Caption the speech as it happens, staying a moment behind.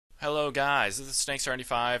Hello guys, this is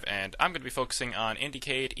Snakestar95 and I'm going to be focusing on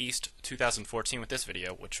IndieCade East 2014 with this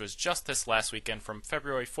video, which was just this last weekend from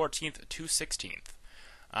February 14th to 16th.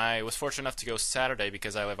 I was fortunate enough to go Saturday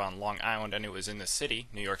because I live on Long Island and it was in the city,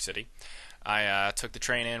 New York City. I took the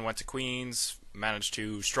train in, went to Queens, managed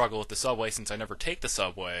to struggle with the subway since I never take the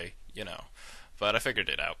subway, but I figured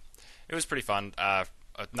it out. It was pretty fun,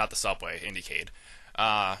 not the subway, IndieCade.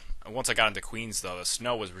 Once I got into Queens, though, the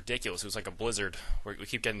snow was ridiculous. It was like a blizzard. We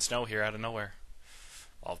keep getting snow here out of nowhere,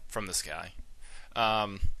 well, from the sky.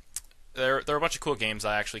 There are a bunch of cool games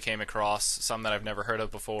I actually came across. Some that I've never heard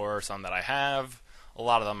of before, some that I have. A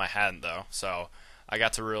lot of them I hadn't, though. So I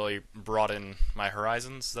got to really broaden my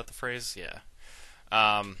horizons. Is that the phrase? Yeah.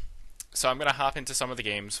 So I'm gonna hop into some of the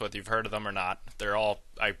games, whether you've heard of them or not.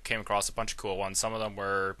 I came across a bunch of cool ones. Some of them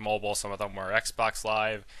were mobile, some of them were Xbox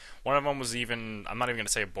Live. One of them was even, I'm not even gonna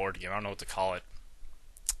say a board game, I don't know what to call it.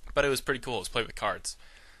 But it was pretty cool, it was played with cards.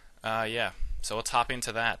 Yeah, so let's hop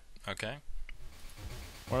into that, okay?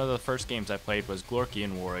 One of the first games I played was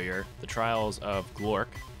Glorkian Warrior, The Trials of Glork,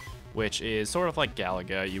 which is sort of like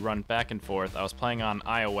Galaga. You run back and forth. I was playing on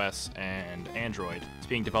iOS and Android. It's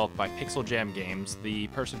being developed by Pixel Jam Games. The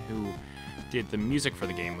person who did the music for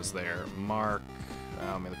the game was there, Mark,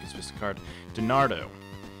 let me look at his card, DiNardo.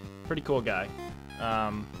 Pretty cool guy.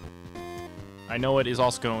 I know it is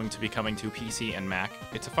also going to be coming to PC and Mac.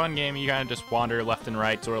 It's a fun game. You kind of just wander left and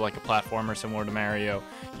right, sort of like a platformer similar to Mario.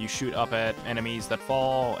 You shoot up at enemies that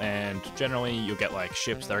fall, and generally you'll get like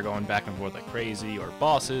ships that are going back and forth like crazy, or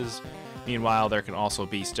bosses. Meanwhile, there can also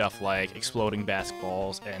be stuff like exploding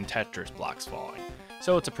basketballs and Tetris blocks falling.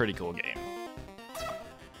 So it's a pretty cool game.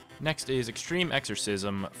 Next is Extreme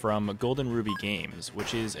Exorcism from Golden Ruby Games,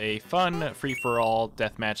 which is a fun free-for-all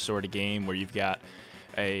deathmatch sort of game where you've got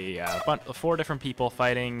four different people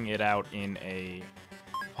fighting it out in a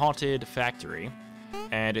haunted factory,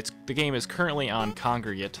 and the game is currently on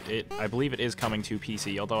Congregate. I believe it is coming to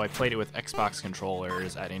PC, although I played it with Xbox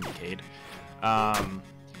controllers at IndieCade.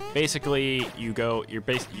 Basically,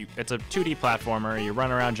 it's a 2D platformer. You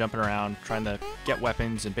run around, jumping around, trying to get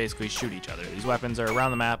weapons and basically shoot each other. These weapons are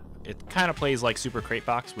around the map. It kind of plays like Super Crate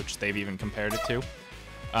Box, which they've even compared it to.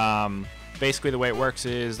 Basically, the way it works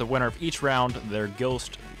is the winner of each round, their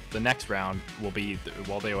ghost, the next round they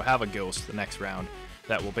will have a ghost the next round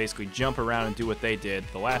that will basically jump around and do what they did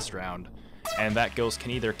the last round. And that ghost can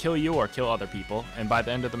either kill you or kill other people. And by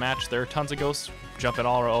the end of the match, there are tons of ghosts jumping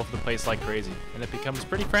all over the place like crazy. And it becomes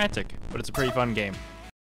pretty frantic, but it's a pretty fun game.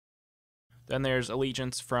 Then there's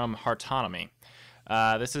Allegiance from Heartonomy.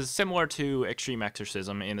 This is similar to Extreme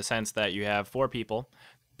Exorcism in the sense that you have 4 people.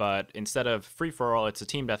 But instead of free-for-all, it's a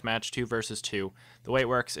team deathmatch, 2 versus 2. The way it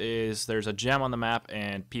works is there's a gem on the map,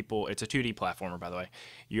 and it's a 2D platformer, by the way.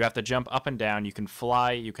 You have to jump up and down, you can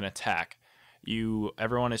fly, you can attack.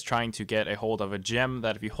 Everyone is trying to get a hold of a gem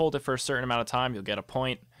that if you hold it for a certain amount of time, you'll get a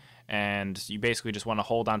point, and you basically just want to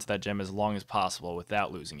hold onto that gem as long as possible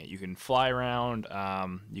without losing it. You can fly around,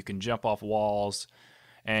 you can jump off walls,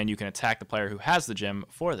 and you can attack the player who has the gem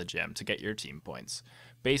for the gem to get your team points.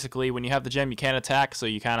 Basically, when you have the gem, you can't attack, so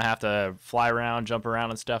you kind of have to fly around, jump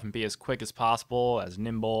around and stuff, and be as quick as possible, as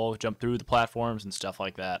nimble, jump through the platforms and stuff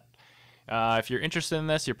like that. If you're interested in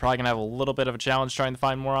this, you're probably going to have a little bit of a challenge trying to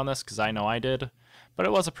find more on this, because I know I did. But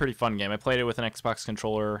it was a pretty fun game. I played it with an Xbox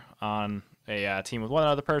controller on a team with one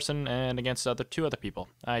other person and against 2 other people.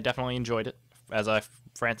 I definitely enjoyed it, as I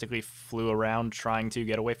frantically flew around trying to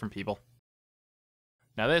get away from people.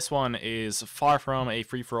 Now this one is far from a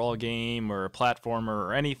free-for-all game or a platformer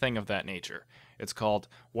or anything of that nature. It's called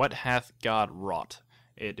What Hath God Wrought.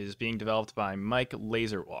 It is being developed by Mike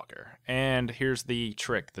Laserwalker. And here's the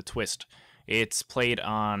trick, the twist. It's played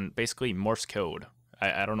on basically Morse code.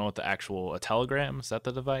 I don't know what a telegram? Is that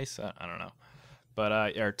the device? I don't know.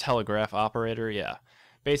 But, or telegraph operator, yeah.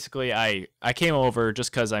 Basically, I came over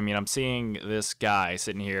just because, I'm seeing this guy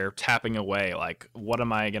sitting here tapping away. Like, what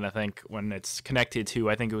am I going to think when it's connected to,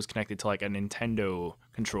 I think it was connected to like a Nintendo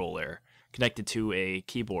controller, connected to a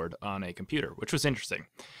keyboard on a computer, which was interesting.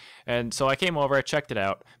 And so I came over, I checked it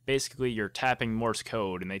out. Basically, you're tapping Morse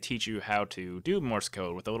code, and they teach you how to do Morse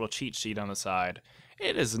code with a little cheat sheet on the side.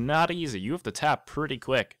 It is not easy. You have to tap pretty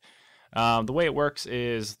quick. The way it works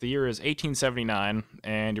is the year is 1879,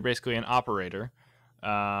 and you're basically an operator.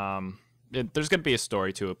 There's going to be a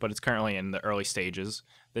story to it, but it's currently in the early stages.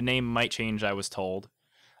 The name might change, I was told.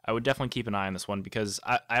 I would definitely keep an eye on this one because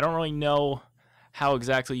I don't really know how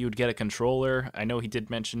exactly you would get a controller. I know he did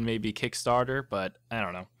mention maybe Kickstarter, but I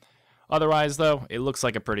don't know. Otherwise, though, it looks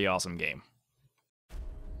like a pretty awesome game.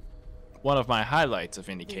 One of my highlights of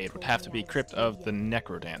IndieCade would have to be Crypt of the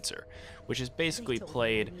Necrodancer, which is basically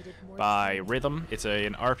played by rhythm. It's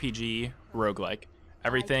an RPG roguelike.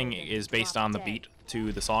 Everything is based on the beat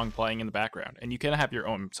to the song playing in the background, and you can have your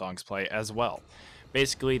own songs play as well.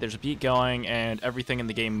 Basically, there's a beat going, and everything in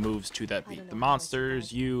the game moves to that beat. The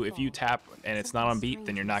monsters, if you tap and it's not on beat,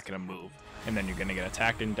 then you're not going to move, and then you're going to get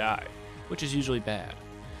attacked and die, which is usually bad.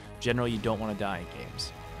 Generally, you don't want to die in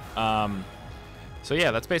games. So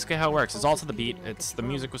yeah, that's basically how it works. It's all to the beat. The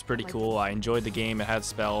music was pretty cool. I enjoyed the game. It had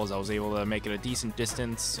spells. I was able to make it a decent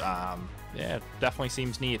distance. Yeah, it definitely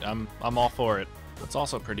seems neat. I'm all for it. What's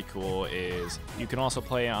also pretty cool is you can also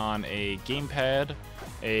play on a gamepad,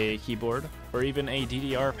 a keyboard, or even a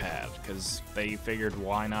DDR pad, because they figured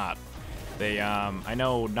why not. I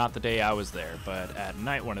know not the day I was there, but at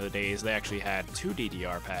night one of the days they actually had 2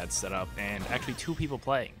 DDR pads set up and actually 2 people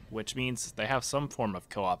playing, which means they have some form of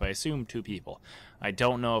co-op. I assume 2 people. I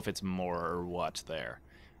don't know if it's more or what there.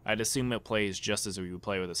 I'd assume it plays just as we would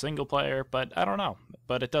play with a single player, but I don't know.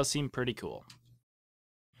 But it does seem pretty cool.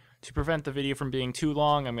 To prevent the video from being too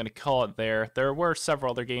long, I'm going to call it there. There were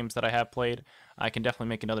several other games that I have played. I can definitely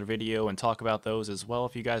make another video and talk about those as well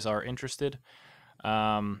if you guys are interested.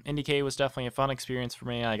 IndieCade was definitely a fun experience for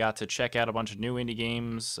me. I got to check out a bunch of new indie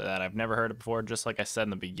games that I've never heard of before, just like I said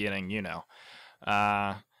in the beginning, you know.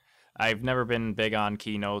 I've never been big on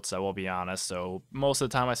keynotes, I will be honest, so most of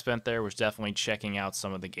the time I spent there was definitely checking out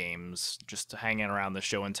some of the games, just hanging around the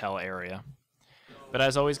show and tell area. But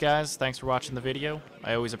as always, guys, thanks for watching the video.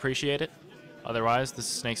 I always appreciate it. Otherwise, this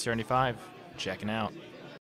is Snake75, checking out.